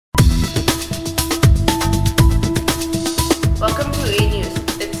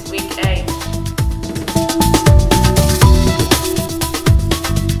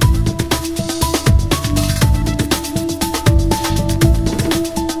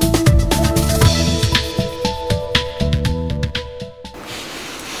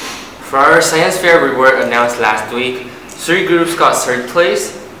For our science fair reward announced last week, 3 groups got 3rd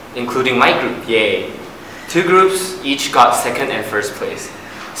place, including my group, yay! 2 groups each got 2nd and 1st place.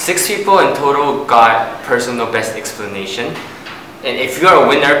 6 people in total got personal best explanation. And if you are a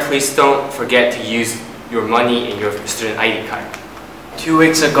winner, please don't forget to use your money in your student ID card. 2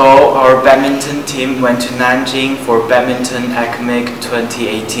 weeks ago, our badminton team went to Nanjing for Badminton Academic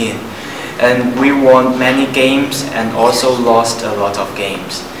 2018. And we won many games and also lost a lot of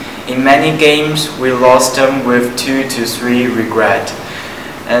games. In many games, we lost them with 2 to 3 regret.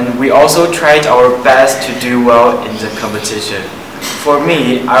 And we also tried our best to do well in the competition. For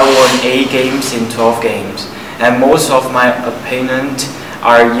me, I won 8 games in 12 games, and most of my opponents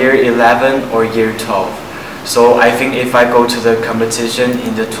are year 11 or year 12. So I think if I go to the competition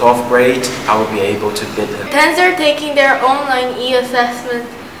in the 12th grade, I will be able to beat them. 10s are taking their online e-assessment.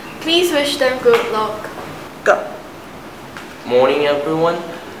 Please wish them good luck. Go. Morning everyone.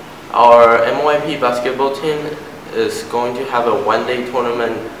 Our MYP basketball team is going to have a one-day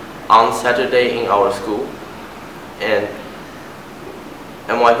tournament on Saturday in our school. And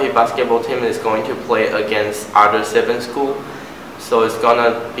MYP basketball team is going to play against other 7 schools. So it's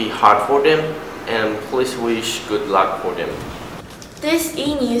gonna be hard for them, and please wish good luck for them. This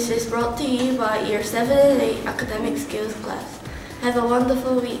e-news is brought to you by Year 7 and 8 Academic Skills class. Have a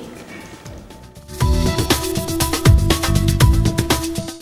wonderful week.